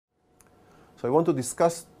So I want to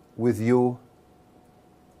discuss with you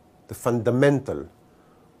the fundamental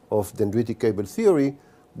of dendritic cable theory.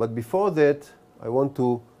 But before that, I want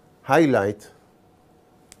to highlight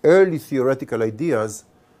early theoretical ideas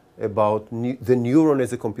about the neuron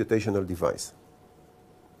as a computational device.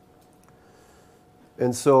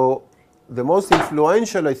 And so the most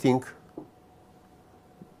influential, I think,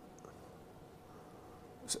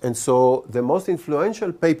 the most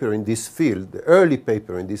influential paper in this field, the early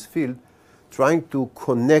paper in this field, trying to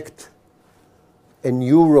connect a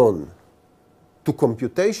neuron to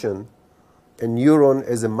computation, a neuron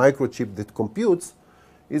as a microchip that computes,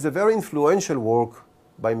 is a very influential work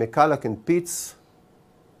by McCulloch and Pitts,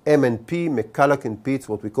 M&P, McCulloch and Pitts,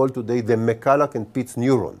 what we call today the McCulloch and Pitts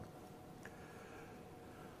neuron.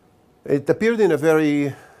 It appeared in a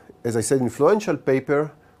very, as I said, influential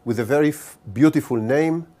paper with a very beautiful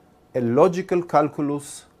name, A Logical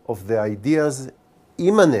Calculus of the Ideas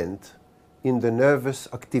Immanent in the Nervous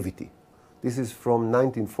Activity. This is from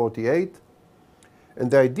 1948. And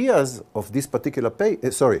the ideas of this particular paper,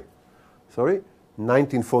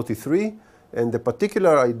 1943, and the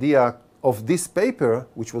particular idea of this paper,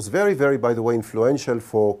 which was very, very, by the way, influential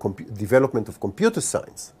for development of computer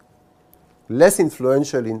science, less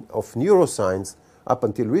influential of neuroscience up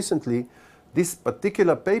until recently, this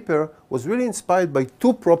particular paper was really inspired by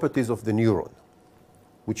two properties of the neuron,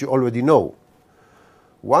 which you already know.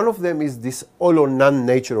 One of them is this all or none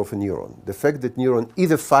nature of a neuron, the fact that neuron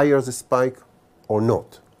either fires a spike or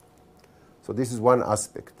not. So this is one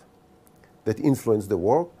aspect that influenced the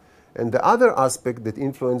work. And the other aspect that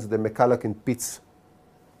influenced the McCulloch and Pitts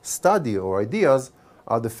study or ideas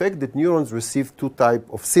are the fact that neurons receive two types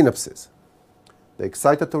of synapses, the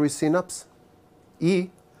excitatory synapse,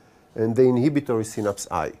 E, and the inhibitory synapse,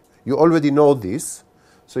 I. You already know this.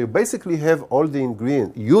 So you basically have all the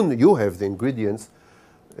ingredients, you have the ingredients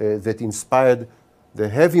that inspired the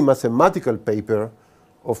heavy mathematical paper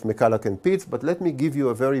of McCulloch and Pitts, but let me give you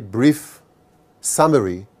a very brief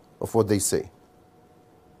summary of what they say.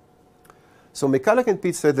 So McCulloch and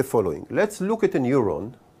Pitts said the following. Let's look at a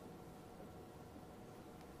neuron,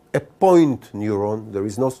 a point neuron. There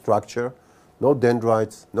is no structure, no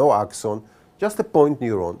dendrites, no axon, just a point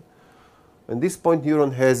neuron. And this point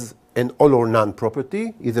neuron has an all or none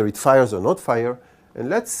property. Either it fires or not fire. And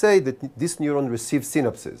let's say that this neuron receives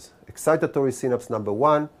synapses, excitatory synapse number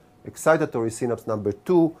 1, excitatory synapse number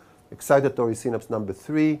 2, excitatory synapse number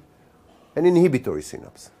 3, and inhibitory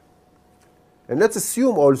synapse. And let's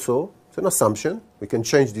assume also, it's an assumption, we can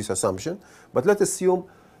change this assumption, but let's assume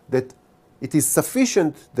that it is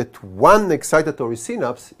sufficient that one excitatory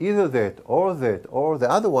synapse, either that or the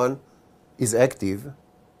other one, is active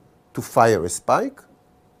to fire a spike,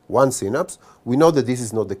 one synapse. We know that this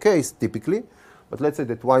is not the case typically, but let's say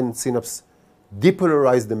that one synapse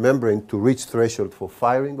depolarizes the membrane to reach threshold for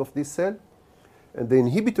firing of this cell, and the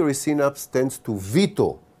inhibitory synapse tends to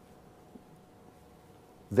veto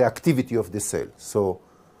the activity of the cell. So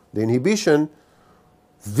the inhibition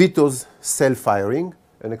vetoes cell firing,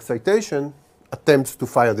 and excitation attempts to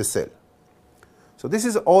fire the cell. So this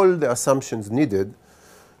is all the assumptions needed.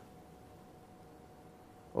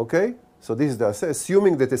 Okay? So this is the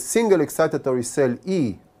assuming that a single excitatory cell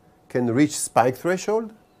E can reach spike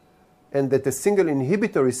threshold, and that a single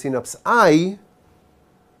inhibitory synapse I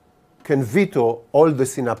can veto all the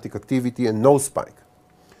synaptic activity and no spike.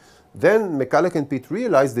 Then McCulloch and Pitts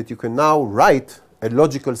realized that you can now write a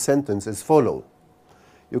logical sentence as follows.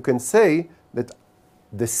 You can say that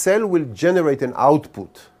the cell will generate an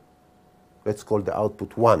output. Let's call the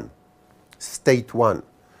output 1, state 1.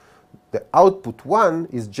 The output 1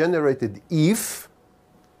 is generated if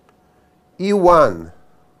E1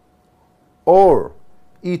 or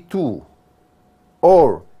E2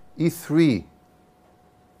 or E3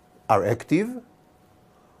 are active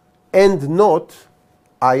and not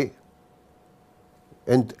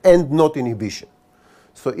not inhibition.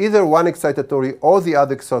 So either one excitatory or the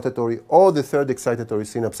other excitatory or the third excitatory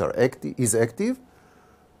synapse is active,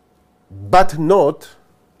 but not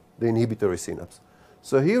the inhibitory synapse.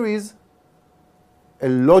 So here is a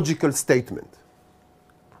logical statement.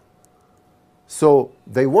 So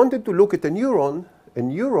they wanted to look at a neuron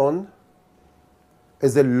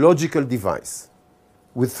as a logical device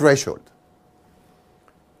with threshold.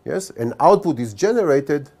 Yes, an output is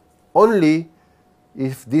generated only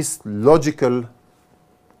if this logical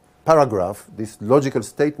paragraph, this logical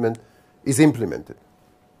statement, is implemented.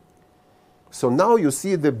 So now you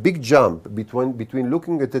see the big jump between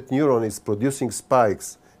looking at that neuron is producing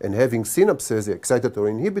spikes and having synapses,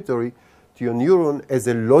 excitatory, inhibitory, to your neuron as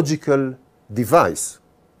a logical device.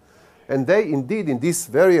 And they indeed, in this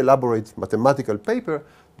very elaborate mathematical paper,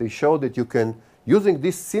 they show that you can, using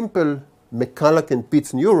this simple McCulloch and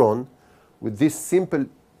Pitts neuron, with these simple,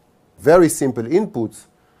 very simple inputs,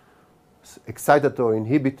 excitatory,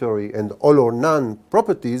 inhibitory, and all or none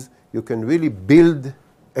properties, you can really build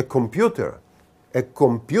a computer, a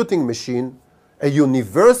computing machine, a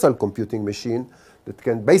universal computing machine that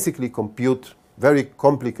can basically compute very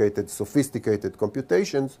complicated, sophisticated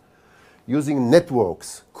computations using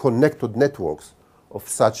networks, connected networks of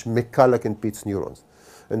such McCulloch and Pitts neurons.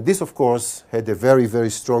 And this, of course, had a very, very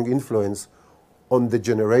strong influence on the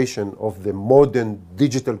generation of the modern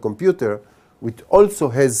digital computer, which also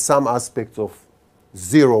has some aspects of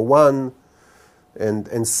 0, 1,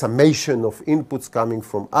 and summation of inputs coming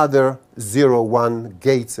from other 0, 1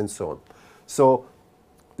 gates and so on. So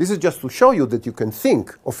this is just to show you that you can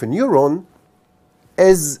think of a neuron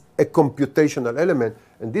as a computational element.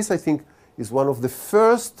 And this, I think, is one of the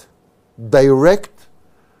first direct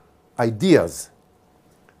ideas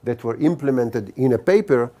that were implemented in a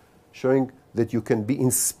paper showing that you can be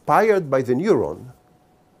inspired by the neuron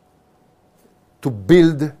to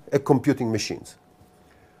build a computing machines.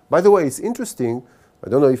 By the way, it's interesting, I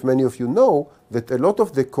don't know if many of you know, that a lot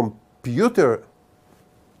of the computer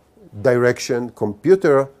direction,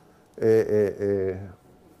 the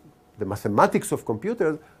mathematics of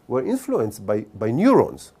computers were influenced by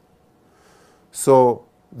neurons. So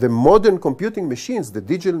the modern computing machines, the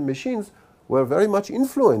digital machines, were very much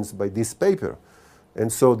influenced by this paper.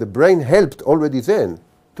 And so the brain helped already then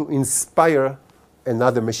to inspire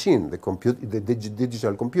another machine, the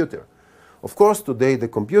digital computer. Of course, today the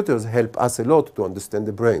computers help us a lot to understand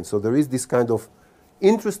the brain. So there is this kind of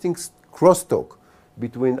interesting crosstalk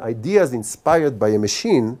between ideas inspired by a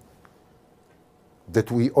machine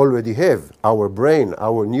that we already have, our brain,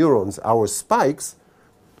 our neurons, our spikes,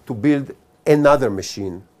 to build another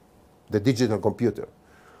machine, the digital computer.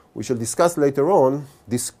 We shall discuss later on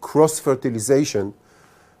this cross-fertilization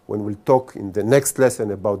when we'll talk in the next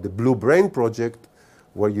lesson about the Blue Brain project,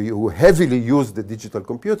 where you heavily use the digital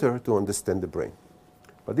computer to understand the brain.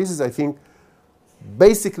 But this is, I think,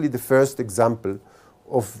 basically the first example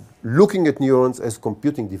of looking at neurons as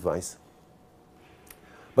computing device.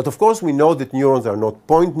 But of course, we know that neurons are not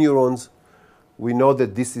point neurons. We know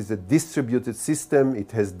that this is a distributed system.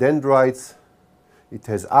 It has dendrites. It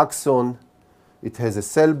has axon. It has a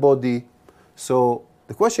cell body. So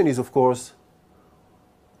the question is, of course,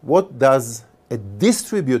 what does a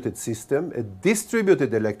distributed system, a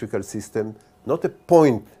distributed electrical system, not a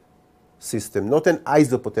point system, not an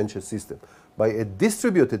isopotential system, by a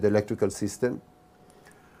distributed electrical system,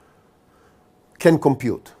 can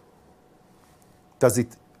compute? Does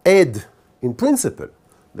it add, in principle,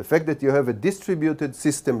 the fact that you have a distributed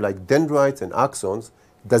system like dendrites and axons,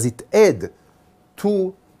 does it add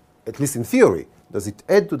to, at least in theory, does it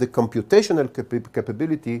add to the computational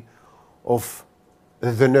capability of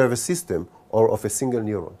the nervous system or of a single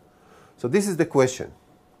neuron? So this is the question.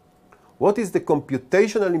 What is the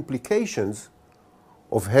computational implications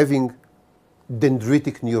of having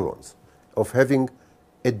dendritic neurons, of having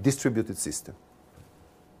a distributed system?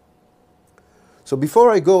 So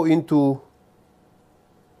before I go into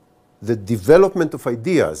the development of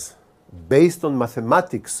ideas based on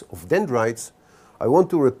mathematics of dendrites, I want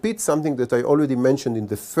to repeat something that I already mentioned in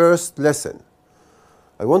the first lesson.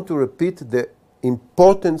 I want to repeat the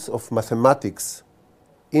importance of mathematics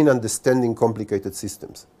in understanding complicated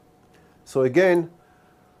systems. So again,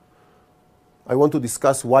 I want to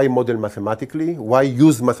discuss why model mathematically, why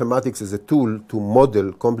use mathematics as a tool to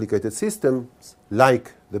model complicated systems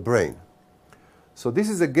like the brain. So this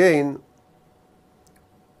is again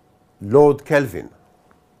Lord Kelvin.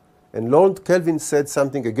 And Lord Kelvin said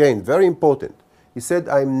something again very important. He said,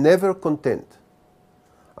 "I'm never content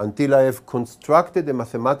until I have constructed a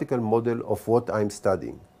mathematical model of what I'm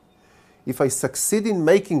studying. If I succeed in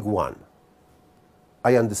making one,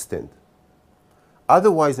 I understand.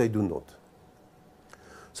 Otherwise, I do not."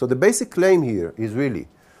 So the basic claim here is really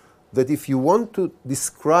that if you want to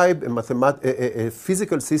describe a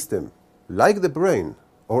physical system like the brain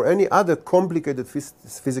or any other complicated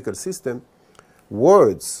physical system,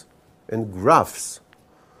 words and graphs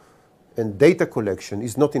and data collection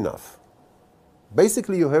is not enough.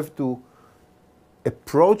 Basically, you have to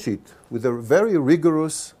approach it with a very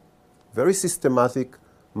rigorous, very systematic,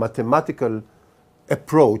 mathematical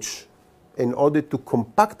approach in order to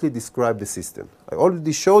compactly describe the system. I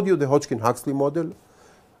already showed you the Hodgkin-Huxley model.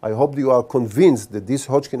 I hope you are convinced that this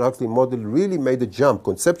Hodgkin-Huxley model really made a jump,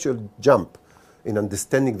 conceptual jump, in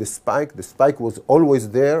understanding the spike. The spike was always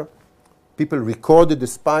there. People recorded the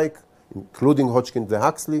spike, including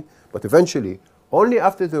Hodgkin-Huxley, but eventually, only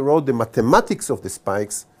after they wrote the mathematics of the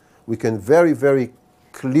spikes, we can very, very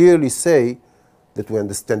clearly say that we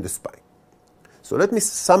understand the spike. So let me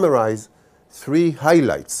summarize 3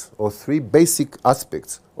 highlights or 3 basic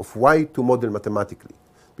aspects of why to model mathematically,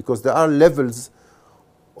 because there are levels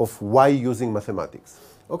of why using mathematics.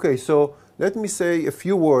 Okay, so let me say a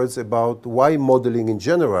few words about why modeling in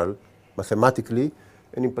general, mathematically,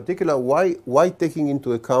 and in particular why taking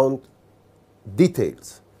into account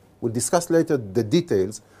details. We'll discuss later the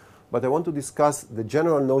details, but I want to discuss the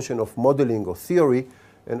general notion of modeling or theory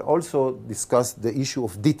and also discuss the issue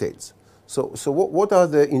of details. So what are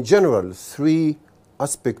the, in general, 3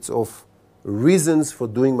 aspects of reasons for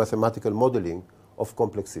doing mathematical modeling of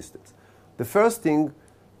complex systems? The first thing,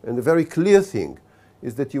 and the very clear thing,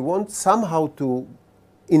 is that you want somehow to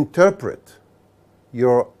interpret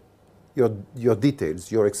your details,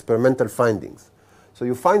 your experimental findings. So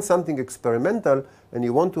you find something experimental, and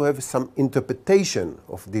you want to have some interpretation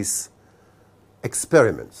of these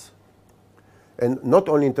experiments. And not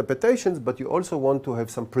only interpretations, but you also want to have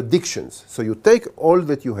some predictions. So you take all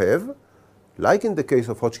that you have, like in the case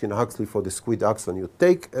of Hodgkin-Huxley for the squid axon, you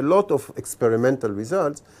take a lot of experimental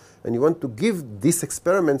results, and you want to give this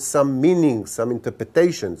experiment some meaning, some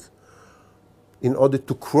interpretations, in order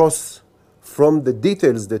to cross from the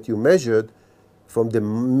details that you measured, from the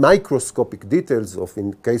microscopic details of,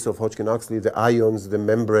 in case of Hodgkin-Huxley, the ions, the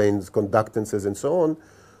membranes, conductances, and so on,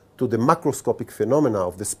 to the macroscopic phenomena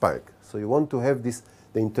of the spike. So you want to have this,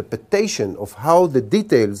 the interpretation of how the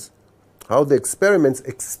details, how the experiments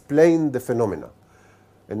explain the phenomena.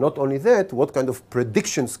 And not only that, what kind of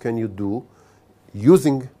predictions can you do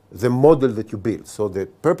using the model that you build. So the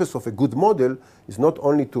purpose of a good model is not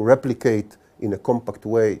only to replicate in a compact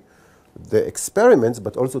way the experiments,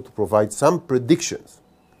 but also to provide some predictions.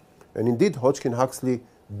 And indeed, Hodgkin-Huxley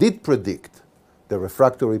did predict the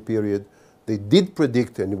refractory period. They did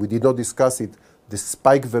predict, and we did not discuss it, the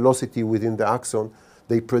spike velocity within the axon.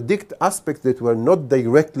 They predict aspects that were not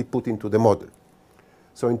directly put into the model.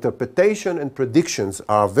 So interpretation and predictions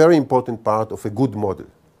are a very important part of a good model.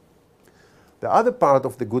 The other part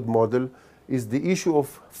of the good model is the issue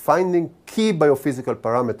of finding key biophysical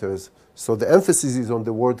parameters. So the emphasis is on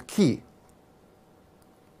the word key.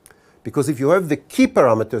 Because if you have the key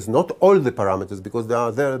parameters, not all the parameters, because there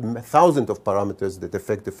are thousands of parameters that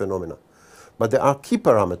affect the phenomena. But there are key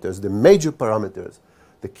parameters, the major parameters,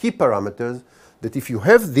 the key parameters, that if you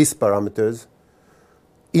have these parameters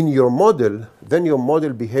in your model, then your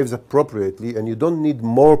model behaves appropriately, and you don't need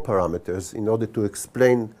more parameters in order to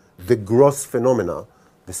explain the gross phenomena,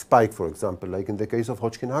 the spike, for example, like in the case of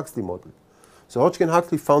Hodgkin-Huxley model. So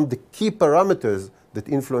Hodgkin-Huxley found the key parameters that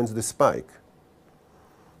influence the spike.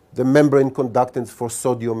 The membrane conductance for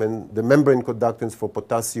sodium and the membrane conductance for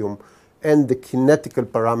potassium, and the kinetical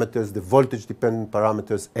parameters, the voltage-dependent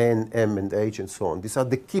parameters, N, M, and H, and so on. These are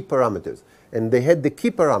the key parameters. And they had the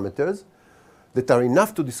key parameters that are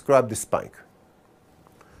enough to describe the spike.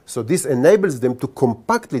 So this enables them to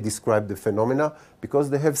compactly describe the phenomena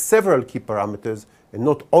because they have several key parameters and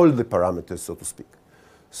not all the parameters, so to speak.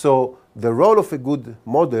 So the role of a good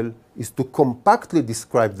model is to compactly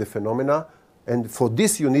describe the phenomena, and for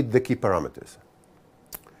this you need the key parameters.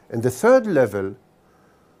 And the third level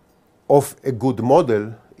of a good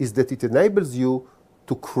model is that it enables you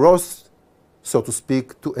to cross, so to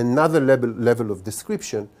speak, to another level of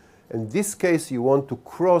description. In this case, you want to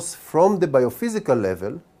cross from the biophysical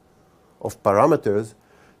level of parameters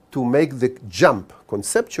to make the jump,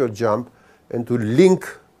 conceptual jump, and to link,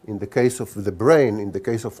 in the case of the brain, in the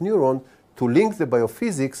case of neuron, to link the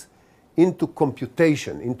biophysics into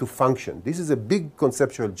computation, into function. This is a big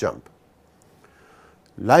conceptual jump,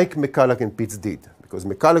 like McCulloch and Pitts did, because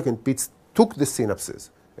McCulloch and Pitts took the synapses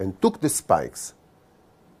and took the spikes,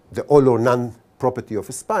 the all or none property of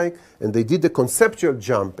a spike, and they did a conceptual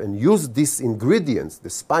jump and used these ingredients, the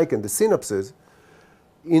spike and the synapses,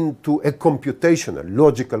 into a computational,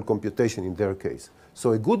 logical computation in their case.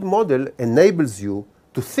 So a good model enables you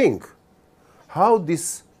to think how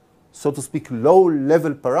these, so to speak,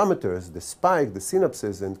 low-level parameters, the spike, the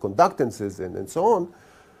synapses, and conductances, and so on,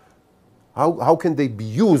 how can they be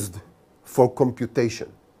used for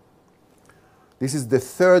computation? This is the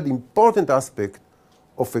third important aspect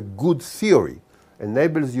of a good theory.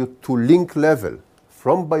 Enables you to link level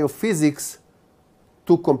from biophysics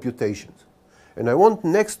to computations. And I want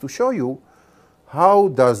next to show you how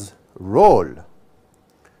does Roll,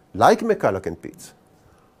 like McCulloch and Pitts,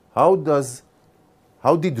 how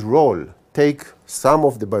did Roll take some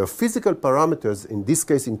of the biophysical parameters, in this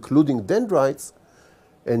case including dendrites,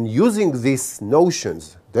 and using these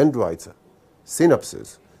notions, dendrites,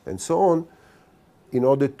 synapses, and so on, in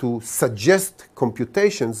order to suggest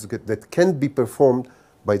computations that can be performed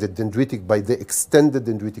by the extended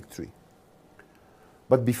dendritic tree.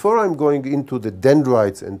 But before I'm going into the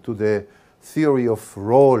dendrites and to the theory of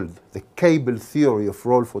role, the cable theory of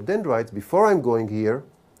role for dendrites, before I'm going here,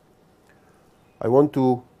 I want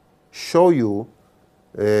to show you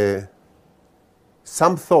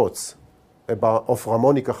some thoughts of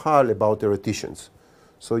Ramon y Cajal about theoreticians.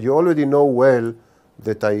 So you already know well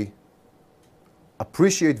that I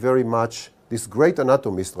appreciate very much this great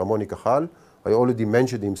anatomist, Ramon y Cajal. I already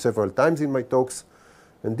mentioned him several times in my talks.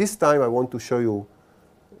 And this time I want to show you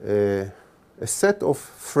a set of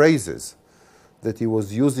phrases that he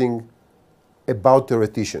was using about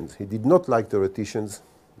theoreticians. He did not like theoreticians,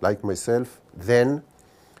 like myself, then.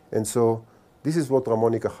 And so this is what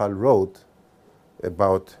Ramon y Cajal wrote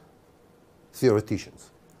about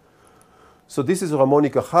theoreticians. So this is Ramon y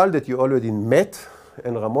Cajal that you already met.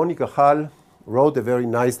 And Ramon y Cajal wrote a very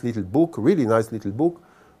nice little book, really nice little book.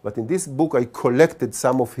 But in this book, I collected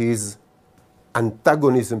some of his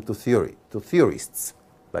antagonism to theory, to theorists,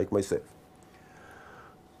 like myself.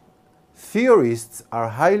 Theorists are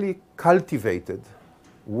highly cultivated,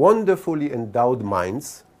 wonderfully endowed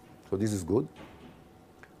minds, so this is good,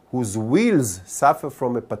 whose wills suffer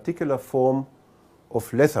from a particular form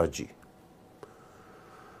of lethargy.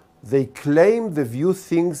 They claim they view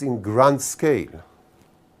things in grand scale.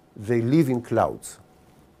 They live in clouds.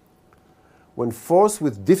 When forced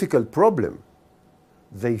with difficult problem,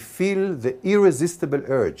 they feel the irresistible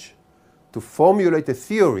urge to formulate a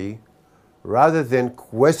theory rather than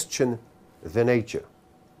question the nature.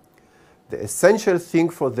 The essential thing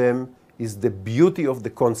for them is the beauty of the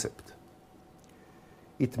concept.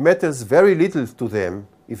 It matters very little to them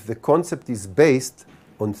if the concept is based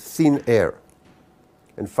on thin air.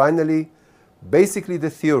 And finally, basically the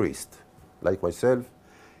theorist, like myself,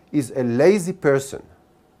 is a lazy person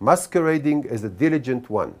masquerading as a diligent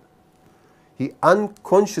one. He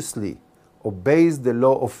unconsciously obeys the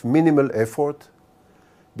law of minimal effort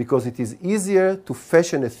because it is easier to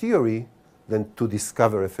fashion a theory than to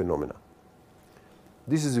discover a phenomena.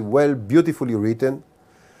 This is well, beautifully written.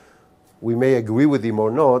 We may agree with him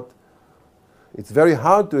or not. It's very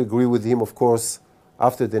hard to agree with him, of course,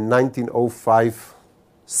 after the 1905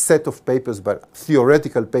 set of papers,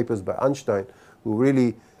 theoretical papers by Einstein, who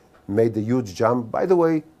really made a huge jump. By the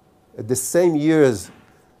way, at the same years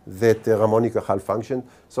that Ramon y Cajal functioned.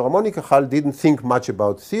 So Ramon y Cajal didn't think much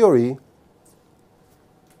about theory,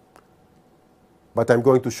 but I'm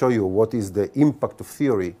going to show you what is the impact of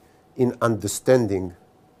theory in understanding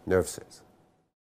nerve cells.